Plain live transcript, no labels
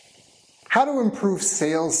How to improve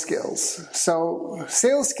sales skills. So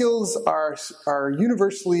sales skills are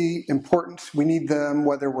universally important. We need them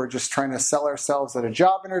whether we're just trying to sell ourselves at a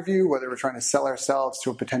job interview, whether we're trying to sell ourselves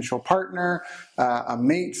to a potential partner, a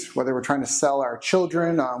mate, whether we're trying to sell our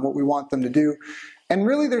children on what we want them to do. And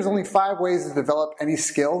really there's only 5 ways to develop any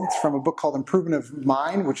skill. It's from a book called Improvement of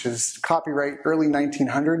Mind, which is copyright early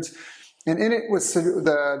 1900s. And in it was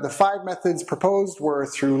the 5 methods proposed were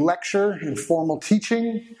through lecture and formal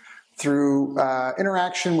teaching, through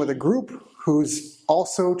interaction with a group who's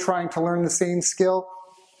also trying to learn the same skill,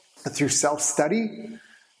 through self-study,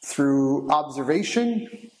 through observation,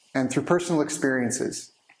 and through personal experiences.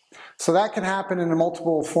 So that can happen in a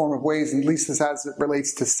multiple form of ways, at least as it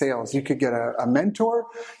relates to sales. You could get a mentor,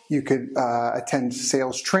 you could attend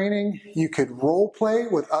sales training, you could role play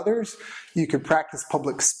with others, you could practice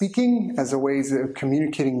public speaking as a way of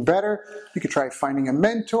communicating better, you could try finding a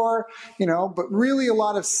mentor, but really a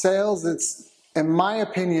lot of sales, in my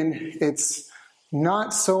opinion, it's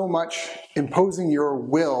not so much imposing your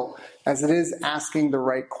will as it is asking the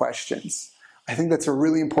right questions. I think that's a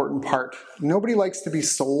really important part. Nobody likes to be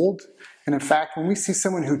sold. And in fact, when we see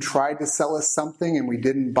someone who tried to sell us something and we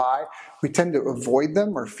didn't buy, we tend to avoid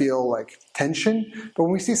them or feel like tension. But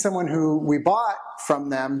when we see someone who we bought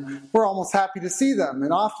from them, we're almost happy to see them.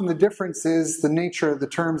 And often the difference is the nature of the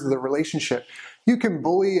terms of the relationship. You can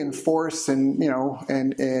bully and force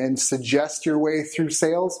and suggest your way through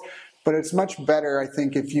sales. But it's much better, I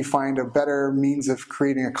think, if you find a better means of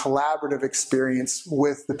creating a collaborative experience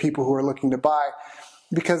with the people who are looking to buy.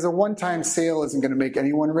 Because a one-time sale isn't going to make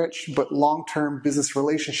anyone rich, but long-term business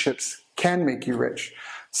relationships can make you rich.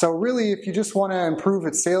 So really, if you just want to improve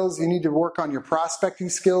at sales, you need to work on your prospecting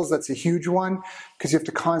skills. That's a huge one because you have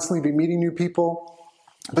to constantly be meeting new people.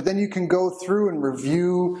 But then you can go through and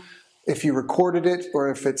review. If you recorded it or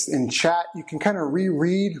if it's in chat, you can kind of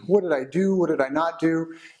reread, what did I do, what did I not do?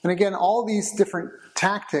 And again, all these different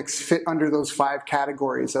tactics fit under those 5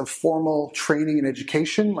 categories of formal training and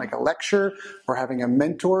education, like a lecture, or having a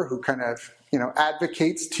mentor who kind of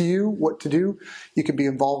advocates to you what to do. You could be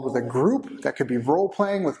involved with a group. That could be role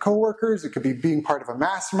playing with coworkers. It could be being part of a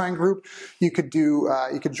mastermind group. You could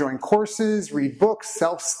join courses, read books,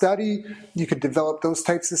 self-study. You could develop those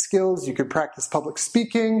types of skills. You could practice public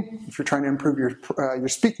speaking if you're trying to improve your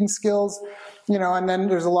speaking skills. And then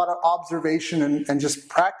there's a lot of observation and just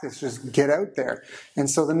practice, just get out there. And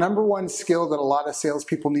so the number one skill that a lot of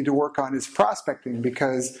salespeople need to work on is prospecting,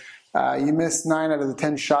 because you miss 9 out of the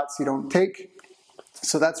 10 shots you don't take.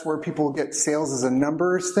 So that's where people get sales as a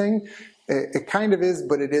numbers thing. It kind of is,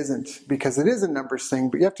 but it isn't, because it is a numbers thing.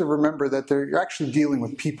 But you have to remember that you're actually dealing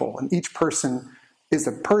with people, and each person is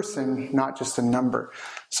a person, not just a number.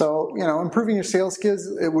 So, improving your sales skills,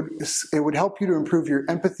 it would help you to improve your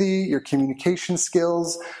empathy, your communication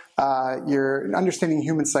skills, your understanding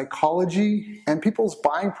human psychology, and people's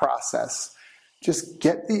buying process. Just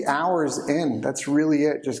get the hours in. That's really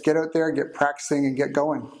it. Just get out there, get practicing, and get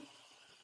going.